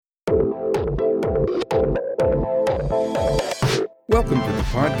Welcome to the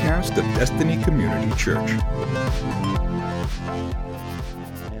podcast of Destiny Community Church.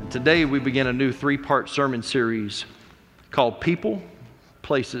 And today we begin a new 3-part sermon series called People,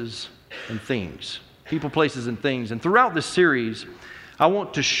 Places, and Things. People, Places, and Things. And throughout this series, I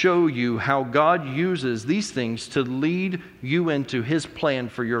want to show you how God uses these things to lead you into His plan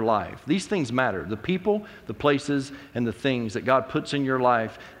for your life. These things matter. The people, the places, and the things that God puts in your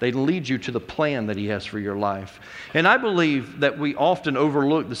life, they lead you to the plan that He has for your life. And I believe that we often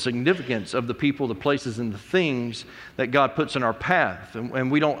overlook the significance of the people, the places, and the things that God puts in our path.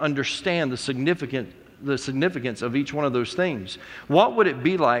 And we don't understand the significance of each one of those things. What would it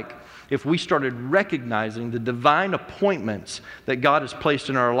be like if we started recognizing the divine appointments that God has placed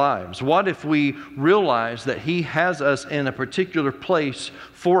in our lives? What if we realize that He has us in a particular place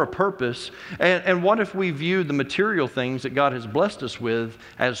for a purpose? And what if we view the material things that God has blessed us with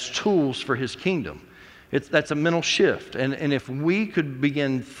as tools for His kingdom? That's a mental shift. And if we could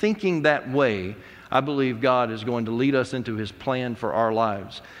begin thinking that way, I believe God is going to lead us into His plan for our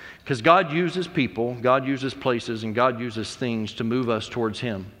lives. Because God uses people, God uses places, and God uses things to move us towards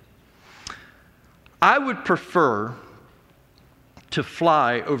Him. I would prefer to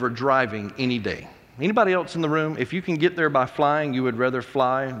fly over driving any day. Anybody else in the room? If you can get there by flying, you would rather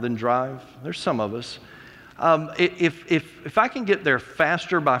fly than drive? There's some of us. If I can get there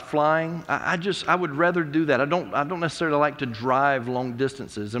faster by flying, I would rather do that. I don't necessarily like to drive long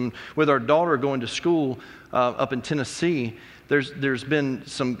distances. And with our daughter going to school up in Tennessee, there's been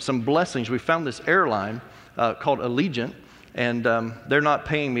some blessings. We found this airline called Allegiant. And they're not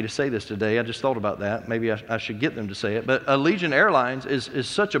paying me to say this today. I just thought about that. Maybe I should get them to say it. But Allegiant Airlines is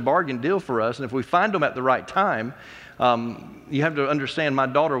such a bargain deal for us. And if we find them at the right time, you have to understand my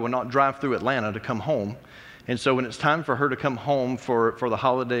daughter will not drive through Atlanta to come home. And so when it's time for her to come home for the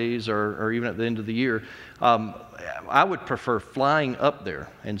holidays or even at the end of the year, I would prefer flying up there.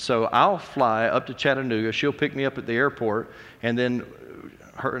 And so I'll fly up to Chattanooga. She'll pick me up at the airport. And then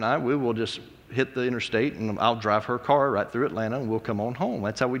her and we will just hit the interstate, and I'll drive her car right through Atlanta, and we'll come on home.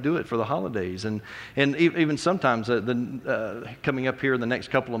 That's how we do it for the holidays. And even sometimes, coming up here in the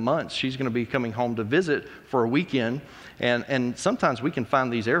next couple of months, she's going to be coming home to visit for a weekend. And sometimes we can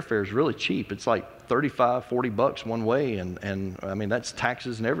find these airfares really cheap. It's like $35, $40 one way, and I mean, that's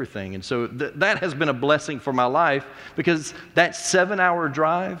taxes and everything. And so that has been a blessing for my life, because that 7-hour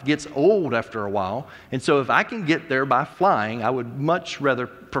drive gets old after a while. And so if I can get there by flying, I would much rather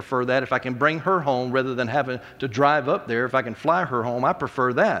prefer that. If I can bring her home rather than having to drive up there, if I can fly her home, I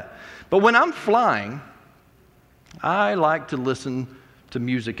prefer that. But when I'm flying, I like to listen to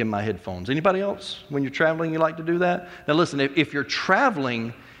music in my headphones. Anybody else, when you're traveling, you like to do that? Now listen, if you're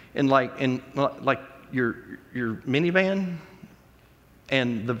traveling in like your minivan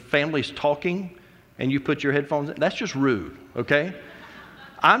and the family's talking and you put your headphones in, that's just rude, okay?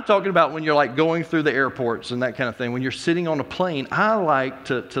 I'm talking about when you're like going through the airports and that kind of thing. When you're sitting on a plane, I like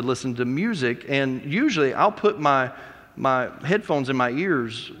to listen to music, and usually I'll put my headphones in my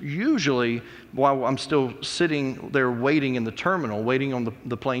ears, usually while I'm still sitting there waiting in the terminal, waiting on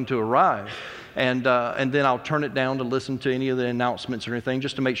the plane to arrive. And then I'll turn it down to listen to any of the announcements or anything,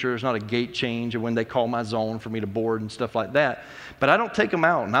 just to make sure there's not a gate change or when they call my zone for me to board and stuff like that. But I don't take them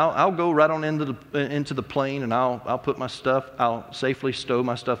out, and I'll go right on into the plane, and I'll put my stuff. I'll safely stow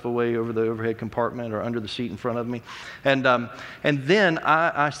my stuff away over the overhead compartment or under the seat in front of me, and then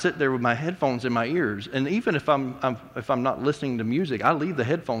I sit there with my headphones in my ears. And even if I'm not listening to music, I leave the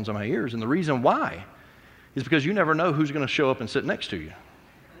headphones in my ears. And the reason why is because you never know who's going to show up and sit next to you.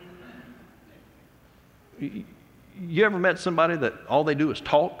 You ever met somebody that all they do is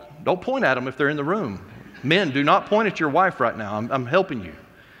talk? Don't point at them if they're in the room. Men, do not point at your wife right now. I'm helping you.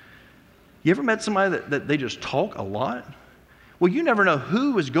 You ever met somebody that they just talk a lot? Well, you never know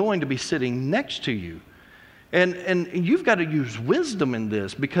who is going to be sitting next to you. And you've got to use wisdom in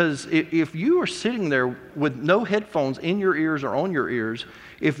this, because if you are sitting there with no headphones in your ears or on your ears,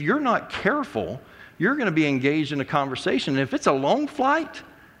 if you're not careful, you're going to be engaged in a conversation. And if it's a long flight,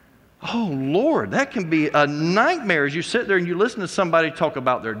 oh, Lord, that can be a nightmare as you sit there and you listen to somebody talk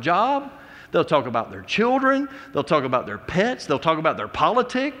about their job. They'll talk about their children. They'll talk about their pets. They'll talk about their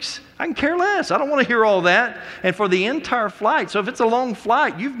politics. I can care less. I don't want to hear all that. And for the entire flight. So if it's a long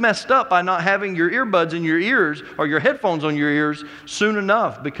flight, you've messed up by not having your earbuds in your ears or your headphones on your ears soon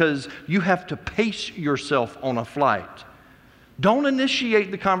enough, because you have to pace yourself on a flight. Don't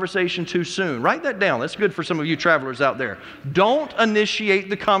initiate the conversation too soon. Write that down. That's good for some of you travelers out there. Don't initiate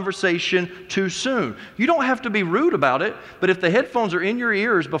the conversation too soon. You don't have to be rude about it, but if the headphones are in your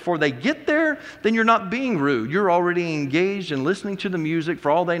ears before they get there, then you're not being rude. You're already engaged in listening to the music.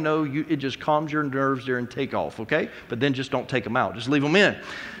 For all they know, it just calms your nerves during takeoff, okay? But then just don't take them out. Just leave them in.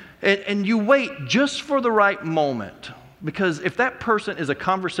 And you wait just for the right moment. Because if that person is a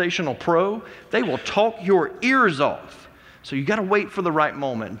conversational pro, they will talk your ears off. So you got to wait for the right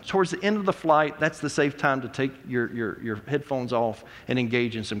moment. Towards the end of the flight, that's the safe time to take your headphones off and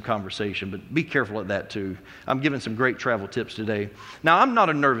engage in some conversation. But be careful at that too. I'm giving some great travel tips today. Now, I'm not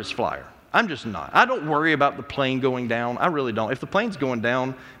a nervous flyer. I'm just not. I don't worry about the plane going down. I really don't. If the plane's going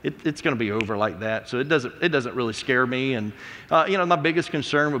down, it's going to be over like that. So it doesn't really scare me. And my biggest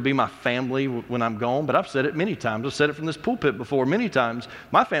concern would be my family when I'm gone. But I've said it many times. I've said it from this pulpit before many times.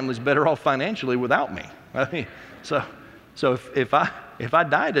 My family's better off financially without me. So if I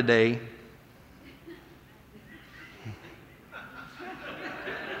die today,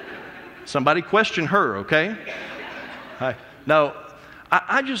 somebody question her, okay? No,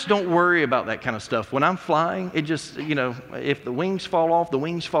 I just don't worry about that kind of stuff. When I'm flying, it just, if the wings fall off, the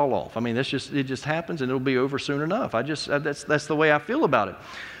wings fall off. I mean, it just happens, and it'll be over soon enough. That's the way I feel about it.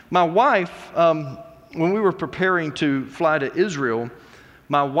 My wife, when we were preparing to fly to Israel,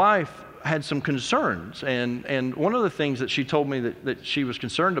 my wife had some concerns, and one of the things that she told me that she was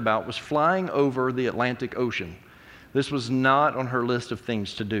concerned about was flying over the Atlantic Ocean. This was not on her list of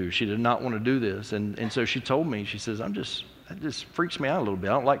things to do. She did not want to do this, and so she told me, she says, that just freaks me out a little bit.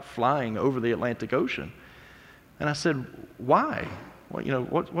 I don't like flying over the Atlantic Ocean. And I said, why? Well,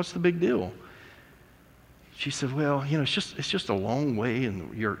 what's the big deal? She said, well, it's just a long way,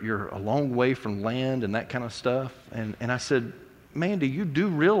 and you're a long way from land and that kind of stuff. And I said, Mandy, you do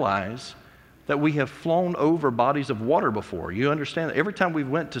realize that we have flown over bodies of water before. You understand that every time we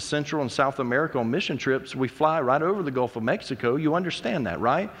went to Central and South America on mission trips, we fly right over the Gulf of Mexico. You understand that,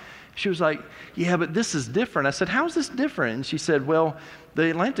 right? She was like, yeah, but this is different. I said, how is this different? And she said, well, the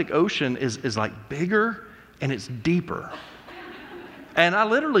Atlantic Ocean is like bigger and it's deeper. And I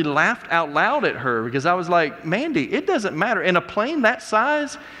literally laughed out loud at her because I was like, Mandy, it doesn't matter. In a plane that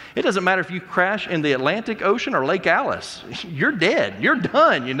size, it doesn't matter if you crash in the Atlantic Ocean or Lake Alice. You're dead. You're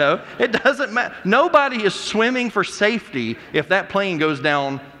done, It doesn't matter. Nobody is swimming for safety if that plane goes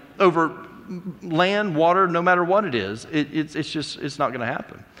down over land, water, no matter what it is. It's not going to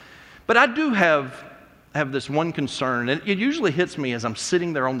happen. But I do have this one concern, and it usually hits me as I'm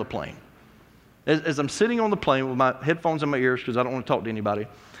sitting there on the plane. As I'm sitting on the plane with my headphones in my ears because I don't want to talk to anybody,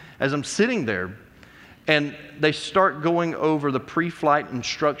 as I'm sitting there and they start going over the pre-flight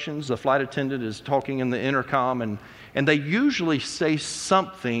instructions, the flight attendant is talking in the intercom, and they usually say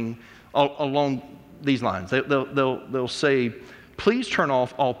something along these lines. They'll say, please turn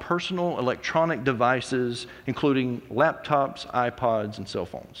off all personal electronic devices, including laptops, iPods, and cell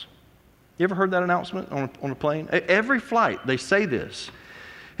phones. You ever heard that announcement on a plane? Every flight, they say this.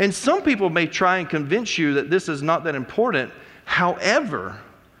 And some people may try and convince you that this is not that important. However,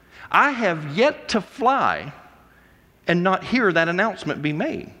 I have yet to fly and not hear that announcement be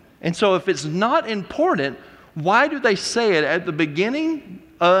made. And so if it's not important, why do they say it at the beginning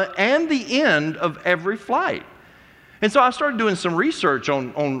and the end of every flight? And so I started doing some research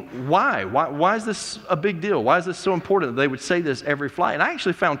on why. Why is this a big deal? Why is this so important that they would say this every flight? And I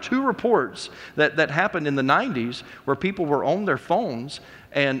actually found 2 reports that happened in the 90s where people were on their phones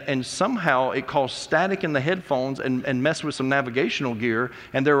and somehow it caused static in the headphones and messed with some navigational gear.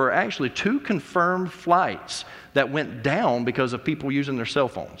 And there were actually 2 confirmed flights that went down because of people using their cell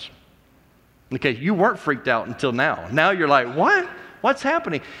phones. Okay, you weren't freaked out until now. Now you're like, what? What's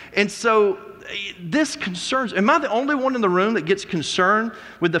happening? And so this concerns, am I the only one in the room that gets concerned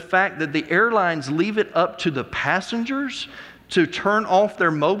with the fact that the airlines leave it up to the passengers to turn off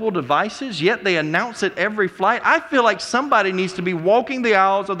their mobile devices, yet they announce it every flight? I feel like somebody needs to be walking the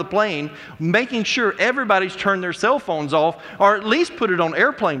aisles of the plane, making sure everybody's turned their cell phones off, or at least put it on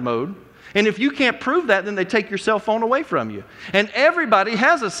airplane mode. And if you can't prove that, then they take your cell phone away from you. And everybody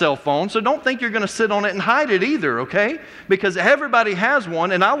has a cell phone, so don't think you're going to sit on it and hide it either, okay? Because everybody has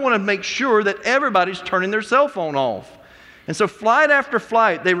one, and I want to make sure that everybody's turning their cell phone off. And so flight after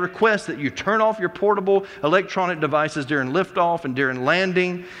flight, they request that you turn off your portable electronic devices during liftoff and during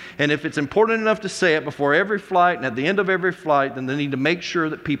landing. And if it's important enough to say it before every flight and at the end of every flight, then they need to make sure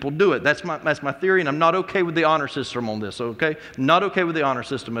that people do it. That's my theory, and I'm not okay with the honor system on this, okay? Not okay with the honor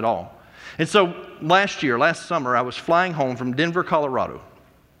system at all. And so last summer, I was flying home from Denver, Colorado.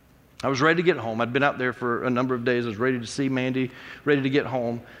 I was ready to get home. I'd been out there for a number of days. I was ready to see Mandy, ready to get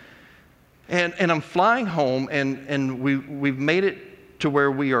home. And I'm flying home, and we've made it to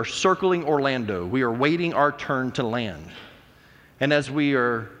where we are circling Orlando. We are waiting our turn to land. And as we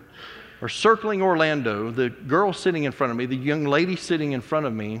are circling Orlando, the girl sitting in front of me, the young lady sitting in front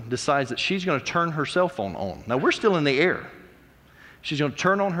of me, decides that she's going to turn her cell phone on. Now, we're still in the air. She's going to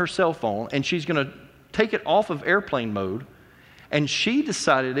turn on her cell phone, and she's going to take it off of airplane mode, and she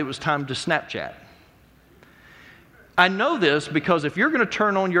decided it was time to Snapchat. I know this because if you're going to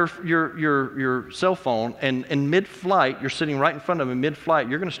turn on your cell phone and in mid-flight, you're sitting right in front of me mid-flight,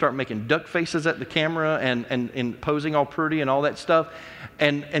 you're going to start making duck faces at the camera and posing all pretty and all that stuff.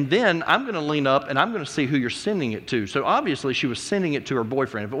 And then I'm going to lean up and I'm going to see who you're sending it to. So obviously she was sending it to her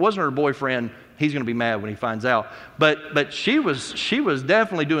boyfriend. If it wasn't her boyfriend, he's going to be mad when he finds out. But she was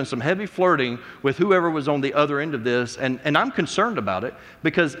definitely doing some heavy flirting with whoever was on the other end of this. And I'm concerned about it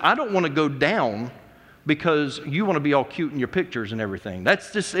because I don't want to go down because you want to be all cute in your pictures and everything.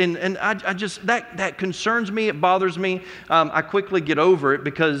 That's just, and I just, that concerns me, it bothers me. I quickly get over it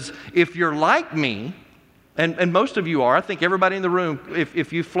because if you're like me, and most of you are, I think everybody in the room,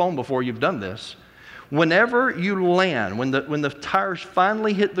 if you've flown before, you've done this. Whenever you land, when the tires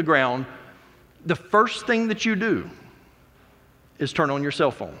finally hit the ground, the first thing that you do is turn on your cell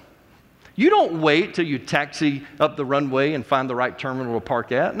phone. You don't wait till you taxi up the runway and find the right terminal to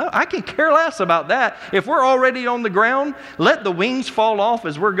park at. No, I can care less about that. If we're already on the ground, let the wings fall off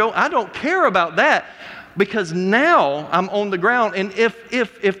as we're going. I don't care about that because now I'm on the ground. And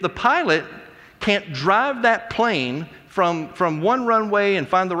if the pilot can't drive that plane from one runway and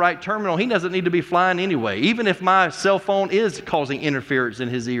find the right terminal, he doesn't need to be flying anyway, even if my cell phone is causing interference in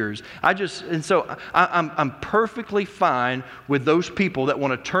his ears. I'm perfectly fine with those people that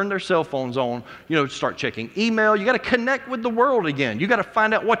want to turn their cell phones on, start checking email. You got to connect with the world again. You got to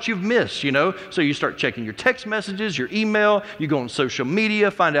find out what you've missed, So you start checking your text messages, your email, you go on social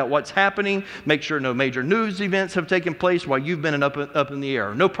media, find out what's happening, make sure no major news events have taken place while you've been up in the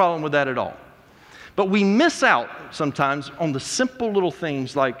air. No problem with that at all. But we miss out sometimes on the simple little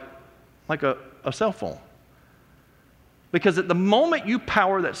things like a cell phone. Because at the moment you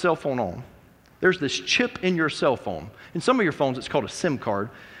power that cell phone on, there's this chip in your cell phone. In some of your phones, it's called a SIM card.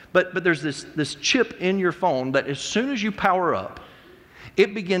 But there's this chip in your phone that as soon as you power up,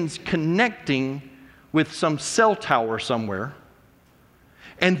 it begins connecting with some cell tower somewhere.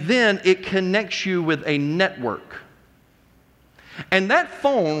 And then it connects you with a network. And that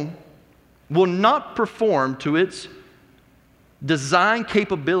phone will not perform to its design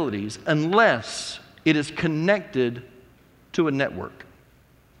capabilities unless it is connected to a network.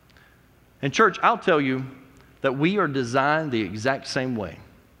 And church, I'll tell you that we are designed the exact same way.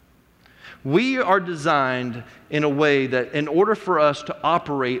 We are designed in a way that in order for us to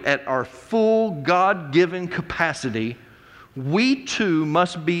operate at our full God-given capacity, we too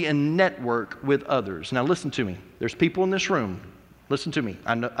must be in network with others. Now listen to me. There's people in this room. Listen to me.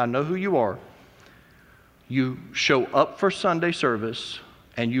 I know who you are. You show up for Sunday service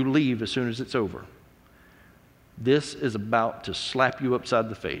and you leave as soon as it's over. This is about to slap you upside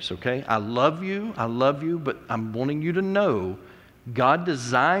the face, okay? I love you, but I'm wanting you to know God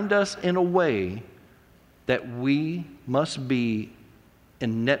designed us in a way that we must be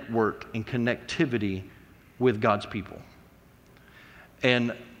in network and connectivity with God's people.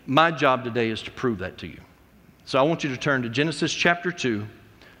 And my job today is to prove that to you. So I want you to turn to Genesis chapter 2.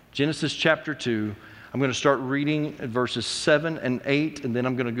 Genesis chapter 2. I'm going to start reading at verses 7 and 8, and then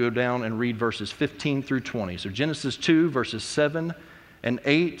I'm going to go down and read verses 15 through 20. So Genesis 2, verses 7 and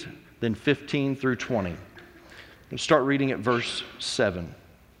 8, then 15 through 20. I'll start reading at verse 7.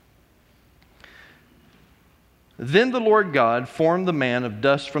 Then the Lord God formed the man of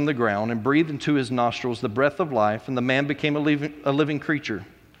dust from the ground and breathed into his nostrils the breath of life, and the man became a living creature.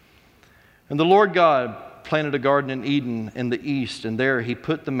 And the Lord God planted a garden in Eden in the east, and there he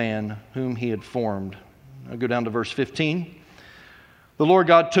put the man whom he had formed. I'll go down to verse 15. The Lord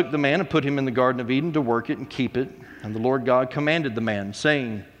God took the man and put him in the Garden of Eden to work it and keep it. And the Lord God commanded the man,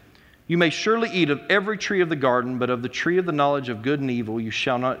 saying, You may surely eat of every tree of the garden, but of the tree of the knowledge of good and evil you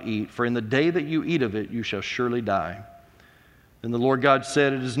shall not eat, for in the day that you eat of it you shall surely die. Then the Lord God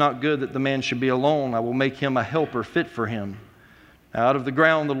said, It is not good that the man should be alone. I will make him a helper fit for him. Out of the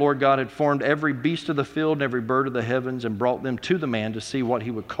ground the Lord God had formed every beast of the field and every bird of the heavens and brought them to the man to see what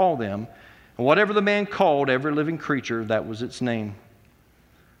he would call them. And whatever the man called every living creature, that was its name.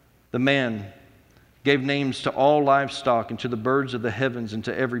 The man gave names to all livestock and to the birds of the heavens and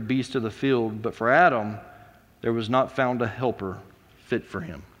to every beast of the field. But for Adam there was not found a helper fit for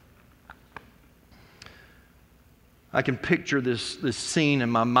him. I can picture this scene in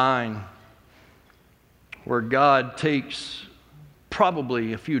my mind where God takes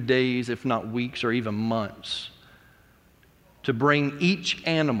probably a few days, if not weeks or even months, to bring each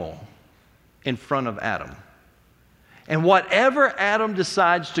animal in front of Adam. And whatever Adam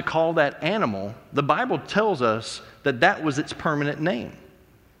decides to call that animal, the Bible tells us that that was its permanent name.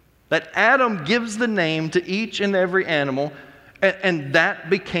 That Adam gives the name to each and every animal, and that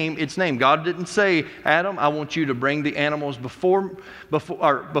became its name. God didn't say, Adam, I want you to bring the animals before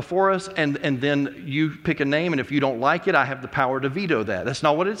us, and then you pick a name, and if you don't like it, I have the power to veto that. That's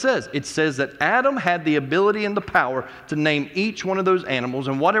not what it says. It says that Adam had the ability and the power to name each one of those animals,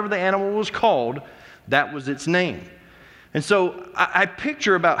 and whatever the animal was called, that was its name. And so I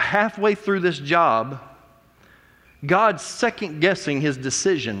picture about halfway through this job, God second-guessing his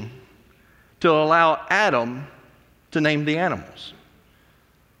decision to allow Adam to name the animals.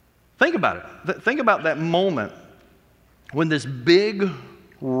 Think about it. Think about that moment when this big,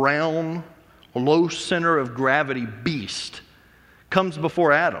 round, low center of gravity beast comes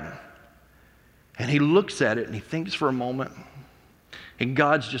before Adam. And he looks at it and he thinks for a moment. And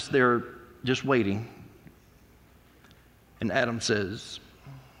God's just there, just waiting. And Adam says,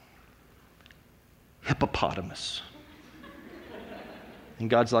 hippopotamus. And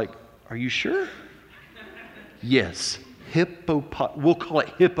God's like, are you sure? Yes, we'll call it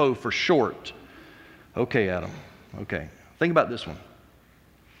hippo for short. Okay, Adam, okay. Think about this one.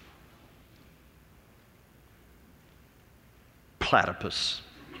 Platypus.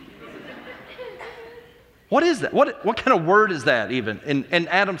 What is that? What kind of word is that even? And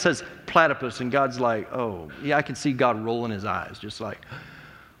Adam says platypus, and God's like, oh, yeah, I can see God rolling his eyes, just like,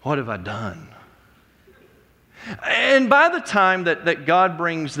 what have I done? And by the time that God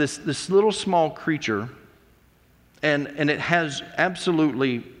brings this little small creature, and it has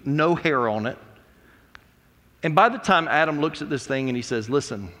absolutely no hair on it, and by the time Adam looks at this thing and he says,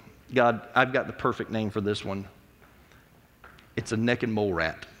 listen, God, I've got the perfect name for this one. It's a naked mole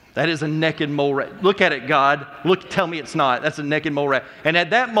rat. That is a naked mole rat. Look at it, God. Look, tell me it's not. That's a naked mole rat. And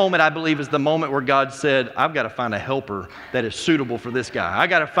at that moment, I believe, is the moment where God said, I've got to find a helper that is suitable for this guy. I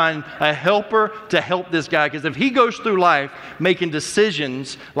got to find a helper to help this guy, because if he goes through life making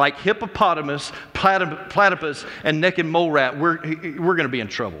decisions like hippopotamus, platypus, and naked mole rat, we're going to be in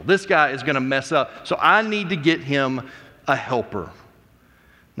trouble. This guy is going to mess up. So I need to get him a helper.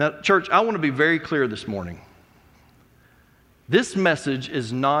 Now, church, I want to be very clear this morning. This message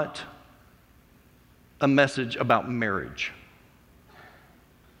is not a message about marriage.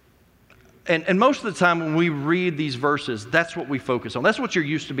 And most of the time when we read these verses, that's what we focus on. That's what you're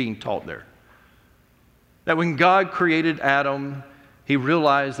used to being taught there. That when God created Adam, he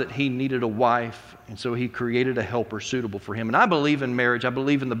realized that he needed a wife, and so he created a helper suitable for him. And I believe in marriage. I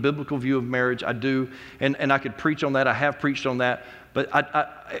believe in the biblical view of marriage. I do. And I could preach on that. I have preached on that. But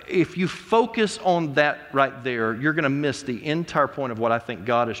if you focus on that right there, you're going to miss the entire point of what I think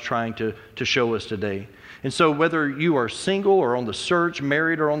God is trying to show us today. And so whether you are single or on the search,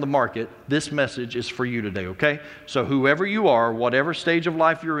 married or on the market, this message is for you today, okay? So whoever you are, whatever stage of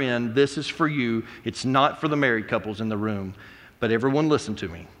life you're in, this is for you. It's not for the married couples in the room. But everyone listen to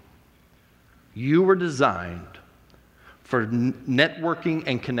me. You were designed for networking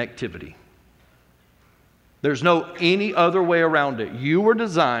and connectivity. There's no any other way around it. You were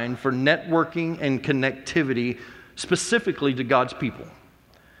designed for networking and connectivity specifically to God's people.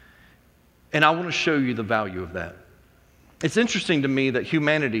 And I want to show you the value of that. It's interesting to me that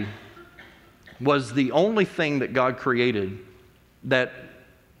humanity was the only thing that God created that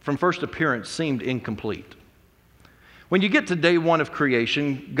from first appearance seemed incomplete. When you get to day one of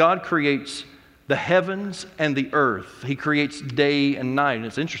creation, God creates the heavens and the earth. He creates day and night. And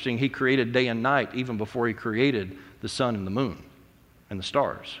it's interesting, he created day and night even before he created the sun and the moon and the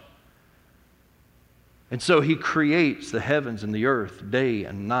stars. And so he creates the heavens and the earth day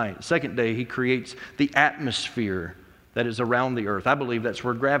and night. The second day, he creates the atmosphere that is around the earth. I believe that's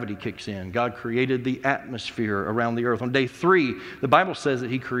where gravity kicks in. God created the atmosphere around the earth. On day 3, the Bible says that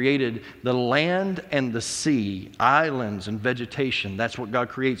he created the land and the sea, islands and vegetation. That's what God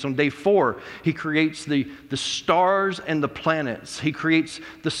creates. On day 4, he creates the stars and the planets. He creates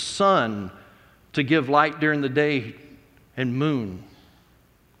the sun to give light during the day and moon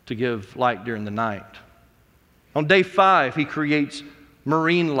to give light during the night. On day 5, he creates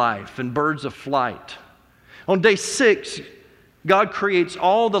marine life and birds of flight. On day 6, God creates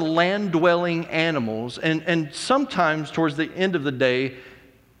all the land-dwelling animals, and sometimes towards the end of the day,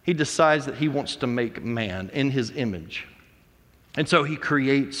 he decides that he wants to make man in his image. And so he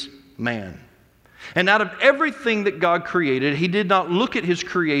creates man. And out of everything that God created, He did not look at His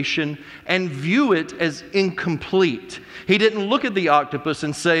creation and view it as incomplete. He didn't look at the octopus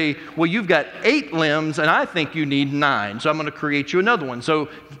and say, well, you've got 8 limbs and I think you need 9, so I'm going to create you another one. So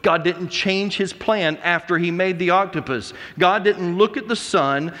God didn't change His plan after He made the octopus. God didn't look at the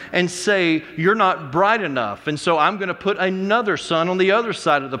sun and say, you're not bright enough, and so I'm going to put another sun on the other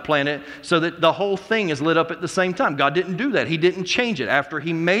side of the planet so that the whole thing is lit up at the same time. God didn't do that. He didn't change it. After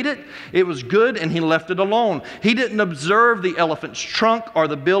He made it, it was good and He left it alone. He didn't observe the elephant's trunk or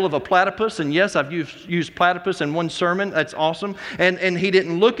the bill of a platypus, and yes, I've used platypus in one sermon. That's awesome. And He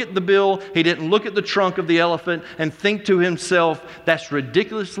didn't look at the bill, He didn't look at the trunk of the elephant and think to Himself, that's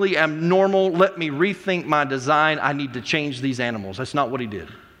ridiculously abnormal. Let me rethink my design. I need to change these animals. That's not what He did.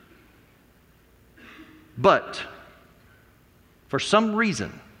 But for some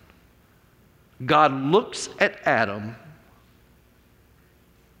reason, God looks at Adam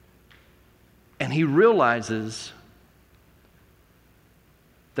and He realizes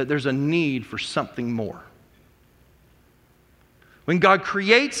that there's a need for something more. When God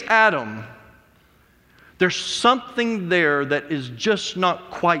creates Adam, there's something there that is just not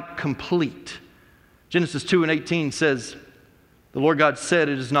quite complete. Genesis 2:18 says, the Lord God said,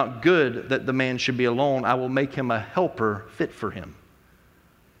 it is not good that the man should be alone. I will make him a helper fit for him.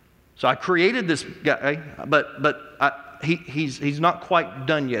 So I created this guy, but he's not quite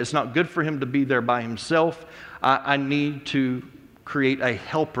done yet. It's not good for him to be there by himself. I need to create a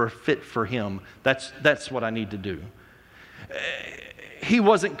helper fit for him. That's what I need to do. He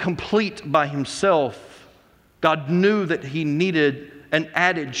wasn't complete by himself. God knew that he needed an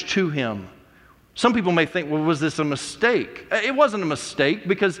adage to him. Some people may think, well, was this a mistake? It wasn't a mistake,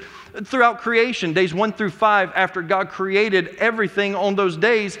 because throughout creation, days 1 through 5, after God created everything on those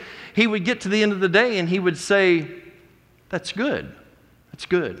days, He would get to the end of the day and He would say, that's good. That's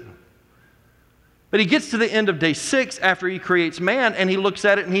good. But He gets to the end of day 6 after He creates man, and He looks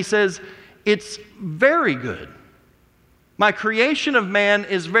at it and He says, it's very good. My creation of man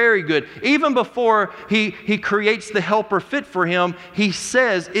is very good. Even before he creates the helper fit for him, He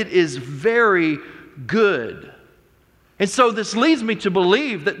says it is very good. And so this leads me to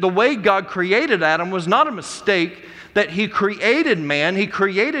believe that the way God created Adam was not a mistake, that He created man, He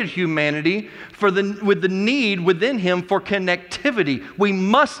created humanity with the need within him for connectivity. We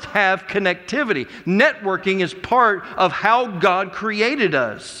must have connectivity. Networking is part of how God created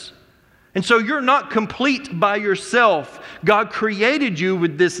us. And so you're not complete by yourself. God created you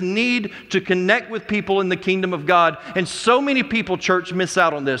with this need to connect with people in the kingdom of God. And so many people, church, miss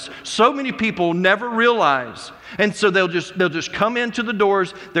out on this. So many people never realize. And so they'll just come into the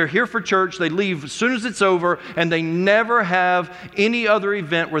doors, they're here for church, they leave as soon as it's over, and they never have any other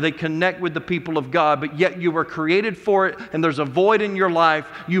event where they connect with the people of God. But yet you were created for it, and there's a void in your life.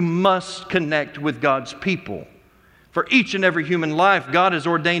 You must connect with God's people. For each and every human life, God has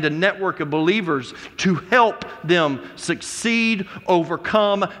ordained a network of believers to help them succeed,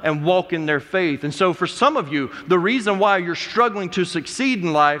 overcome, and walk in their faith. And so for some of you, the reason why you're struggling to succeed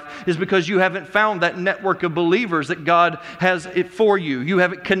in life is because you haven't found that network of believers that God has it for you. You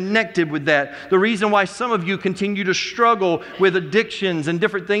haven't connected with that. The reason why some of you continue to struggle with addictions and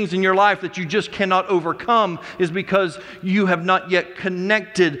different things in your life that you just cannot overcome is because you have not yet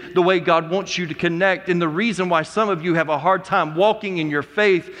connected the way God wants you to connect. And the reason why some of you have a hard time walking in your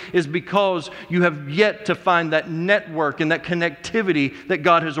faith is because you have yet to find that network and that connectivity that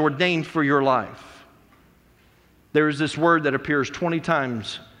God has ordained for your life. There is this word that appears 20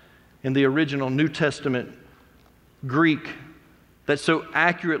 times in the original New Testament Greek that so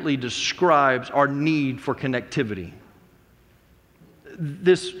accurately describes our need for connectivity.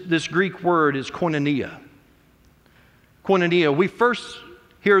 This Greek word is koinonia. Koinonia. We first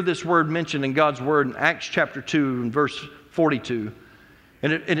hear this word mentioned in God's Word in Acts chapter 2 and verse 42.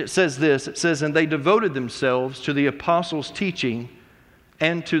 And it says this, it says, and they devoted themselves to the apostles' teaching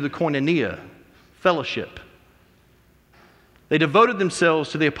and to the koinonia, fellowship. They devoted themselves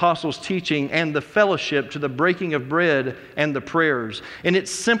to the apostles' teaching and the fellowship, to the breaking of bread and the prayers. In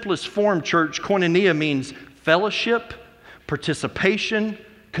its simplest form, church, koinonia means fellowship, participation,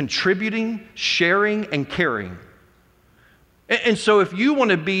 contributing, sharing, and caring. And so if you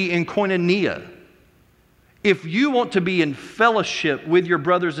want to be in koinonia, if you want to be in fellowship with your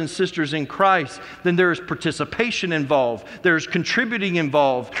brothers and sisters in Christ, then there is participation involved. There's contributing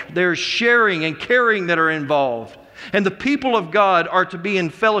involved. There's sharing and caring that are involved. And the people of God are to be in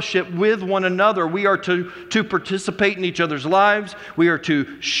fellowship with one another. We are to participate in each other's lives. We are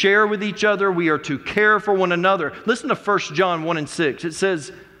to share with each other. We are to care for one another. Listen to 1 John 1 and 6. It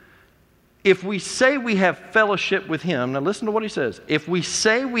says, if we say we have fellowship with him, now listen to what he says. If we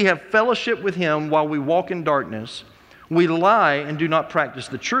say we have fellowship with him while we walk in darkness, we lie and do not practice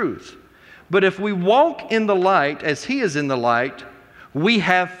the truth. But if we walk in the light as he is in the light, we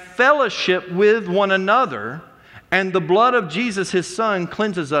have fellowship with one another, and the blood of Jesus, his son,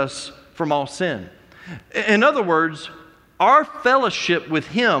 cleanses us from all sin. In other words, our fellowship with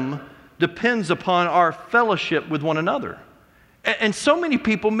him depends upon our fellowship with one another. And so many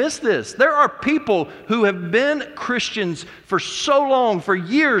people miss this. There are people who have been Christians for so long, for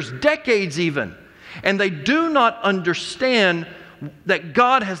years, decades even, and they do not understand that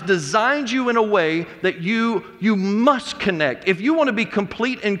God has designed you in a way that you must connect. If you want to be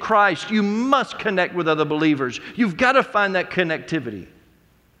complete in Christ, you must connect with other believers. You've got to find that connectivity.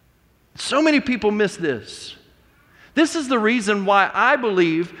 So many people miss this. This is the reason why I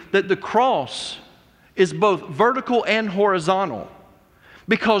believe that the cross is both vertical and horizontal.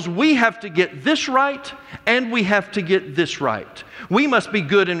 Because we have to get this right and we have to get this right. We must be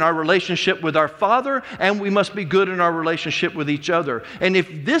good in our relationship with our Father, and we must be good in our relationship with each other. And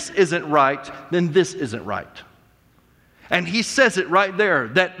if this isn't right, then this isn't right. And he says it right there,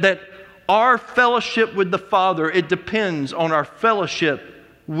 that our fellowship with the Father, it depends on our fellowship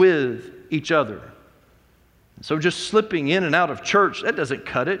with each other. So just slipping in and out of church, that doesn't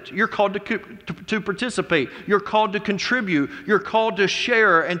cut it. You're called to participate. You're called to contribute. You're called to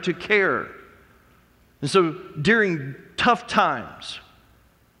share and to care. And so during tough times,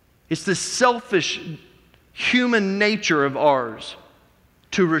 it's this selfish human nature of ours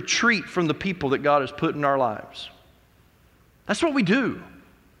to retreat from the people that God has put in our lives. That's what we do.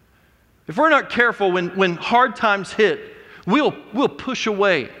 If we're not careful, when hard times hit, we'll push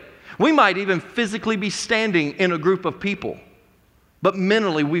away. We might even physically be standing in a group of people, but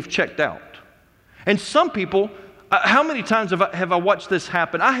mentally we've checked out. And some people, how many times have I watched this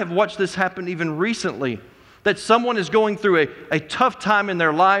happen? I have watched this happen even recently, that someone is going through a tough time in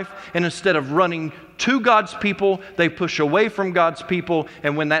their life, and instead of running to God's people, they push away from God's people.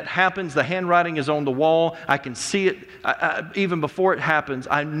 And when that happens, the handwriting is on the wall. I can see it. Even before it happens,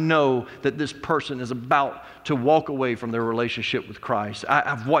 I know that this person is about to walk away from their relationship with Christ.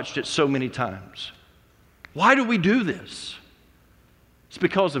 I've watched it so many times. Why do we do this? It's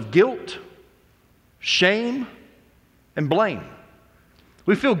because of guilt, shame, and blame.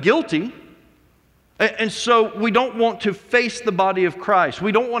 We feel guilty, and so we don't want to face the body of Christ.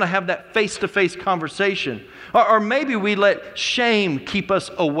 We don't want to have that face-to-face conversation. Or maybe we let shame keep us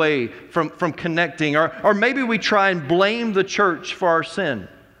away from connecting. Or maybe we try and blame the church for our sin.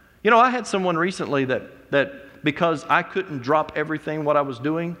 You know, I had someone recently that because I couldn't drop everything what I was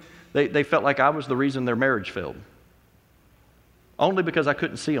doing, they felt like I was the reason their marriage failed. Only because I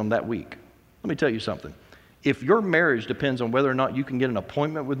couldn't see them that week. Let me tell you something. If your marriage depends on whether or not you can get an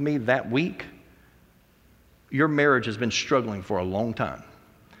appointment with me that week, your marriage has been struggling for a long time.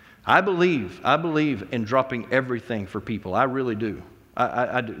 I believe in dropping everything for people. I really do.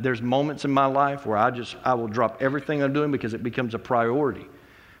 I do. There's moments in my life where I will drop everything I'm doing because it becomes a priority.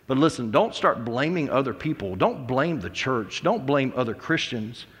 But listen, don't start blaming other people. Don't blame the church. Don't blame other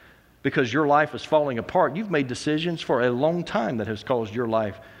Christians because your life is falling apart. You've made decisions for a long time that has caused your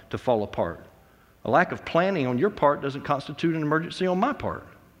life to fall apart. A lack of planning on your part doesn't constitute an emergency on my part.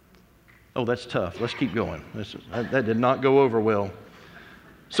 Oh, that's tough. Let's keep going. That did not go over well.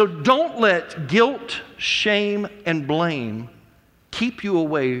 So don't let guilt, shame, and blame keep you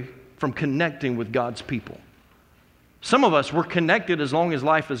away from connecting with God's people. Some of us, we're connected as long as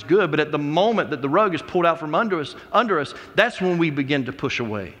life is good, but at the moment that the rug is pulled out from under us, that's when we begin to push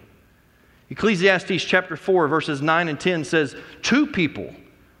away. Ecclesiastes chapter 4, verses 9 and 10 says, 2 people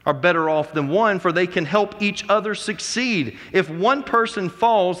are better off than one, for they can help each other succeed. If one person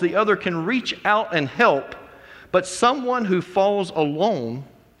falls, the other can reach out and help, but someone who falls alone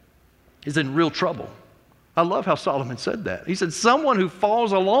is in real trouble. I love how Solomon said that. He said, someone who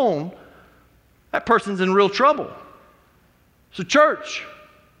falls alone, that person's in real trouble. So church,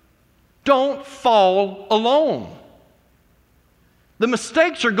 don't fall alone. The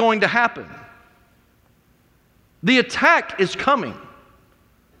mistakes are going to happen. The attack is coming.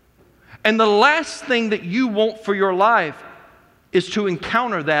 And the last thing that you want for your life is to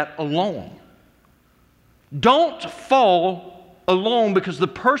encounter that alone. Don't fall alone, because the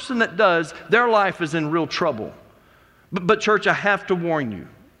person that does, their life is in real trouble. But church, I have to warn you,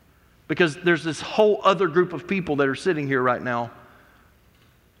 because there's this whole other group of people that are sitting here right now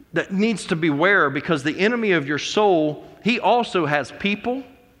that needs to beware, because the enemy of your soul, he also has people,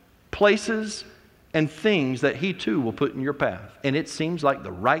 places, and things that he too will put in your path. And it seems like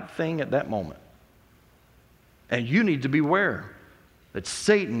the right thing at that moment. And you need to beware that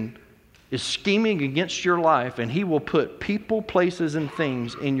Satan is scheming against your life, and he will put people, places, and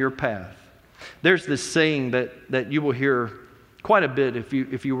things in your path. There's this saying that you will hear quite a bit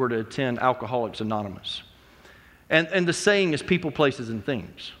if you were to attend Alcoholics Anonymous. And the saying is people, places, and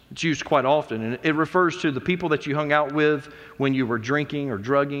things. It's used quite often, and it refers to the people that you hung out with when you were drinking or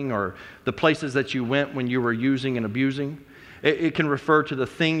drugging, or the places that you went when you were using and abusing. It can refer to the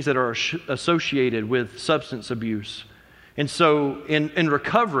things that are associated with substance abuse. And so in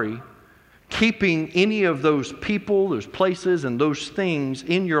recovery, keeping any of those people, those places, and those things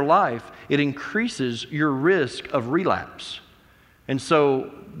in your life, it increases your risk of relapse. And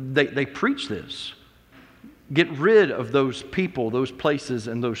so they preach this. Get rid of those people, those places,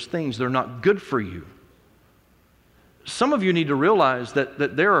 and those things. They're not good for you. Some of you need to realize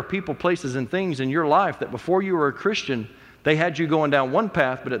that there are people, places, and things in your life that before you were a Christian, they had you going down one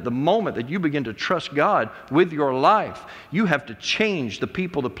path, but at the moment that you begin to trust God with your life, you have to change the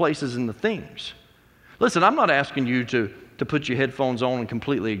people, the places, and the things. Listen, I'm not asking you to put your headphones on and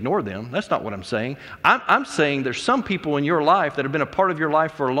completely ignore them. That's not what I'm saying. I'm saying there's some people in your life that have been a part of your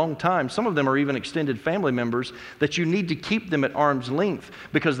life for a long time. Some of them are even extended family members that you need to keep them at arm's length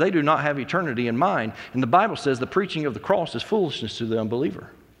because they do not have eternity in mind. And the Bible says the preaching of the cross is foolishness to the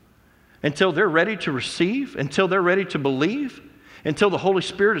unbeliever. Until they're ready to receive, until they're ready to believe, until the Holy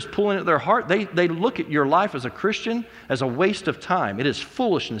Spirit is pulling at their heart, they look at your life as a Christian as a waste of time. It is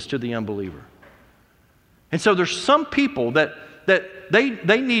foolishness to the unbeliever. And so there's some people that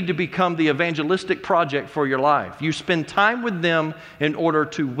they need to become the evangelistic project for your life. You spend time with them in order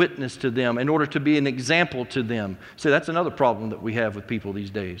to witness to them, in order to be an example to them. So that's another problem that we have with people these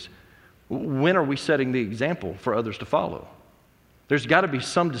days. When are we setting the example for others to follow? There's got to be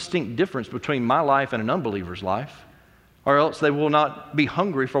some distinct difference between my life and an unbeliever's life, or else they will not be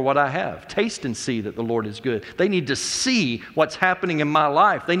hungry for what I have. Taste and see that the Lord is good. They need to see what's happening in my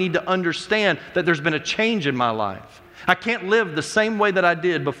life. They need to understand that there's been a change in my life. I can't live the same way that I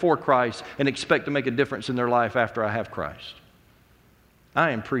did before Christ and expect to make a difference in their life after I have Christ.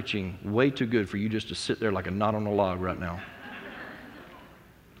 I am preaching way too good for you just to sit there like a knot on a log right now.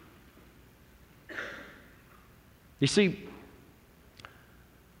 You see,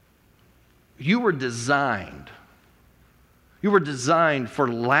 you were designed for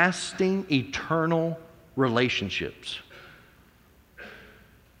lasting, eternal relationships.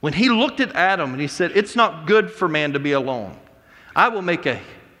 When he looked at Adam and he said, it's not good for man to be alone. I will make a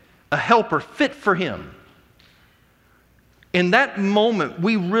helper fit for him. In that moment,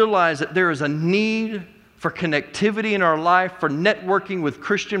 we realize that there is a need for connectivity in our life, for networking with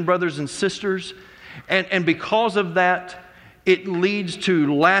Christian brothers and sisters. And because of that, it leads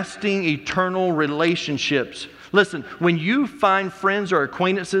to lasting, eternal relationships. Listen, when you find friends or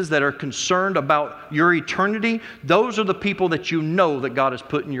acquaintances that are concerned about your eternity, those are the people that you know that God has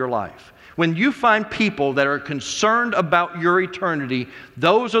put in your life. When you find people that are concerned about your eternity,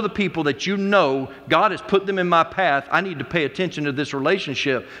 those are the people that you know God has put them in my path. I need to pay attention to this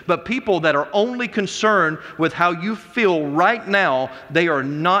relationship. But people that are only concerned with how you feel right now, they are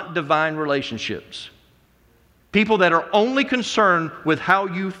not divine relationships. People that are only concerned with how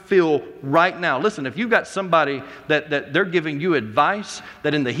you feel right now. Listen, if you've got somebody that they're giving you advice,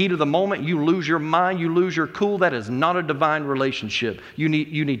 that in the heat of the moment you lose your mind, you lose your cool, that is not a divine relationship. You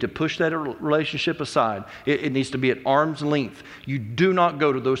need to push that relationship aside. It needs to be at arm's length. You do not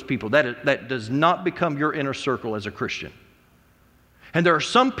go to those people. That does not become your inner circle as a Christian. And there are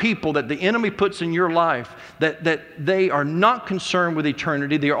some people that the enemy puts in your life that they are not concerned with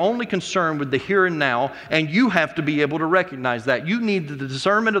eternity. They are only concerned with the here and now, and you have to be able to recognize that. You need the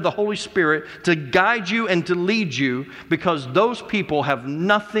discernment of the Holy Spirit to guide you and to lead you, because those people have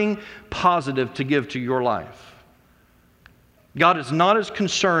nothing positive to give to your life. God is not as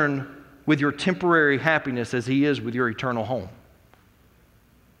concerned with your temporary happiness as He is with your eternal home.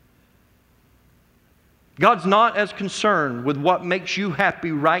 God's not as concerned with what makes you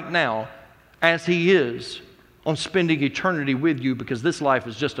happy right now as He is on spending eternity with you, because this life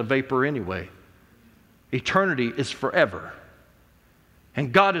is just a vapor anyway. Eternity is forever.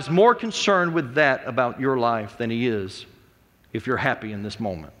 And God is more concerned with that about your life than He is if you're happy in this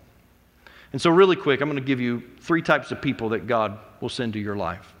moment. And so really quick, I'm going to give you 3 types of people that God will send to your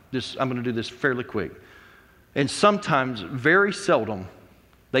life. I'm going to do this fairly quick. And sometimes, very seldom,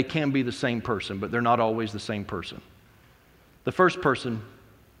 they can be the same person, but they're not always the same person. The first person,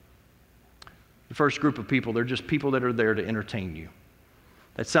 the first group of people, they're just people that are there to entertain you.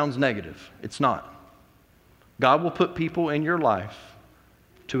 That sounds negative. It's not. God will put people in your life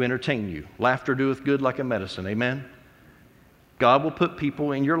to entertain you. Laughter doeth good like a medicine. Amen? God will put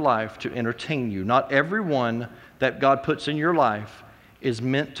people in your life to entertain you. Not everyone that God puts in your life is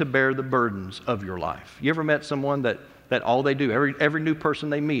meant to bear the burdens of your life. You ever met someone that all they do, every new person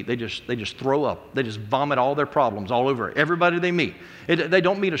they meet, they just throw up. They just vomit all their problems all over everybody they meet. They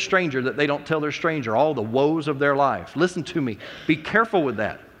don't meet a stranger that they don't tell their stranger all the woes of their life. Listen to me. Be careful with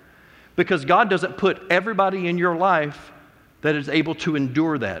that. Because God doesn't put everybody in your life that is able to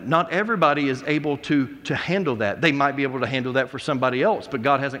endure that. Not everybody is able to handle that. They might be able to handle that for somebody else, but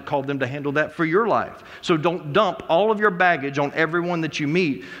God hasn't called them to handle that for your life. So don't dump all of your baggage on everyone that you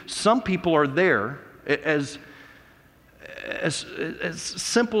meet. Some people are there, as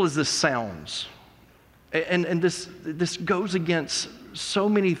simple as this sounds. And this goes against so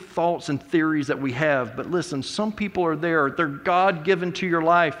many thoughts and theories that we have. But listen, some people are there. They're God-given to your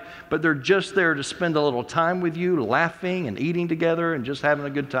life, but they're just there to spend a little time with you, laughing and eating together and just having a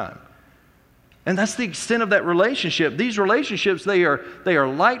good time. And that's the extent of that relationship. These relationships, they are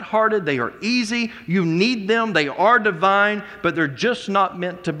lighthearted, they are easy, you need them, they are divine, but they're just not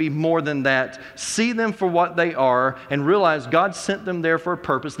meant to be more than that. See them for what they are and realize God sent them there for a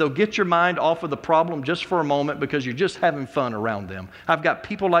purpose. They'll get your mind off of the problem just for a moment because you're just having fun around them. I've got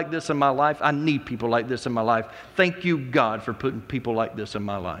people like this in my life. I need people like this in my life. Thank you, God, for putting people like this in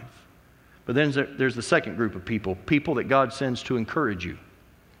my life. But then there's the second group of people that God sends to encourage you.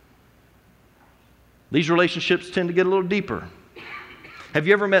 These relationships tend to get a little deeper. Have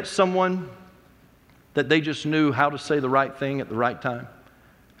you ever met someone that they just knew how to say the right thing at the right time?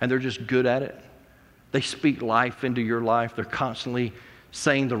 And they're just good at it? They speak life into your life. They're constantly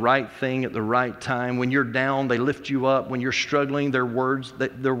saying the right thing at the right time. When you're down, they lift you up. When you're struggling, their words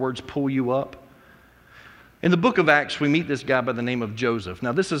pull you up. In the book of Acts, we meet this guy by the name of Joseph.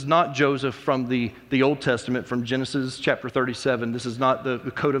 Now, this is not Joseph from the Old Testament, from Genesis chapter 37. This is not the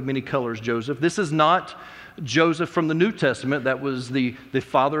coat of many colors Joseph. This is not Joseph from the New Testament that was the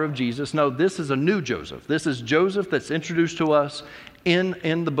father of Jesus. No, this is a new Joseph. This is Joseph that's introduced to us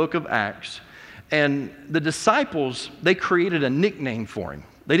in the book of Acts. And the disciples, they created a nickname for him.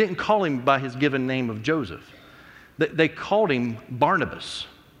 They didn't call him by his given name of Joseph. They called him Barnabas,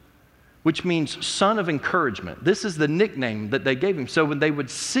 which means son of encouragement. This is the nickname that they gave him. So when they would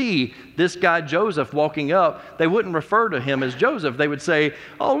see this guy Joseph walking up, they wouldn't refer to him as Joseph. They would say,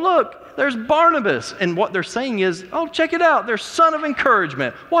 oh, look, there's Barnabas. And what they're saying is, oh, check it out. There's son of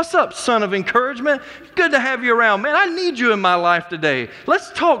encouragement. What's up, son of encouragement? Good to have you around. Man, I need you in my life today.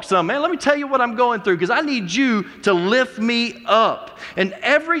 Let's talk some, man. Let me tell you what I'm going through because I need you to lift me up. And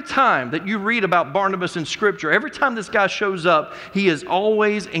every time that you read about Barnabas in Scripture, every time this guy shows up, he is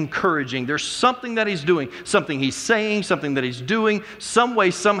always encouraging. There's something that he's doing, something he's saying, something that he's doing. Some way,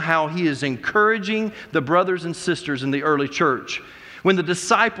 somehow, he is encouraging the brothers and sisters in the early church. When the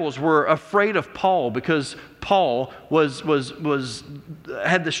disciples were afraid of Paul because Paul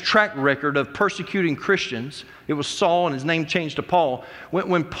had this track record of persecuting Christians, it was Saul and his name changed to Paul.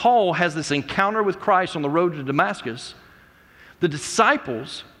 When Paul has this encounter with Christ on the road to Damascus, the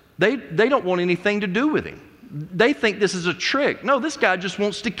disciples, they don't want anything to do with him. They think this is a trick. No, this guy just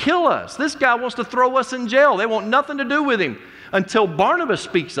wants to kill us. This guy wants to throw us in jail. They want nothing to do with him until Barnabas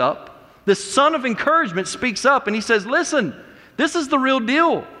speaks up. The son of encouragement speaks up and he says, listen, this is the real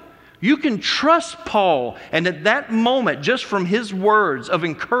deal. You can trust Paul. And at that moment, just from his words of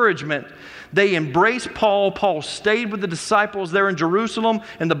encouragement, they embraced Paul. Paul stayed with the disciples there in Jerusalem.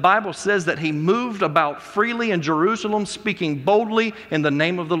 And the Bible says that he moved about freely in Jerusalem, speaking boldly in the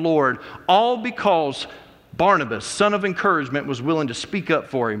name of the Lord. All because Barnabas, son of encouragement, was willing to speak up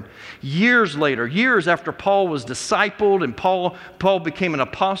for him. Years later, years after Paul was discipled and Paul became an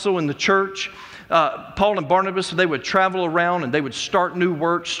apostle in the church, Paul and Barnabas, they would travel around and they would start new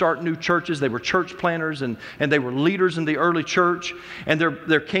works, start new churches. They were church planners and they were leaders in the early church. And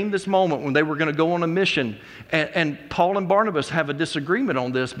there came this moment when they were going to go on a mission. And Paul and Barnabas have a disagreement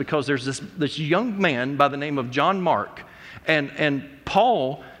on this because there's this young man by the name of John Mark. And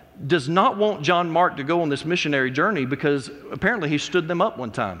Paul does not want John Mark to go on this missionary journey because apparently he stood them up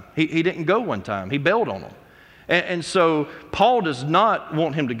one time. He didn't go one time. He bailed on them. And so Paul does not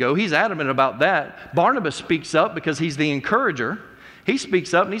want him to go. He's adamant about that. Barnabas speaks up because he's the encourager. He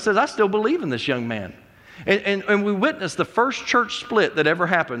speaks up and he says, I still believe in this young man. And we witnessed the first church split that ever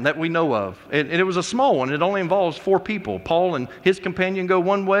happened that we know of. And it was a small one. It only involves 4 people. Paul and his companion go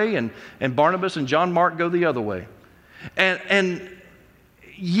one way and Barnabas and John Mark go the other way. And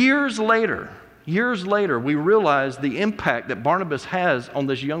years later, we realize the impact that Barnabas has on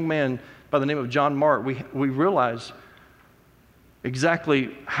this young man by the name of John Mark. We realize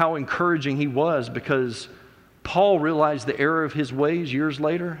exactly how encouraging he was because Paul realized the error of his ways years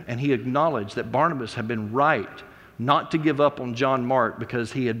later, and he acknowledged that Barnabas had been right not to give up on John Mark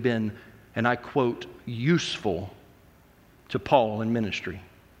because he had been, and I quote, useful to Paul in ministry.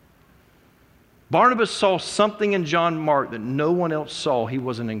 Barnabas saw something in John Mark that no one else saw. He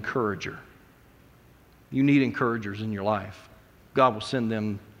was an encourager. You need encouragers in your life. God will send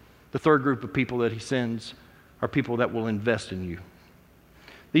them. The third group of people that he sends are people that will invest in you.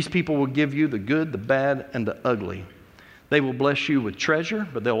 These people will give you the good, the bad, and the ugly. They will bless you with treasure,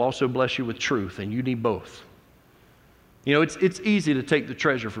 but they'll also bless you with truth, and you need both. You know, it's easy to take the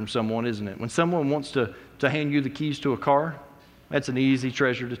treasure from someone, isn't it? When someone wants to hand you the keys to a car, that's an easy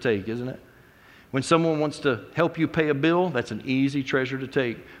treasure to take, isn't it? When someone wants to help you pay a bill, that's an easy treasure to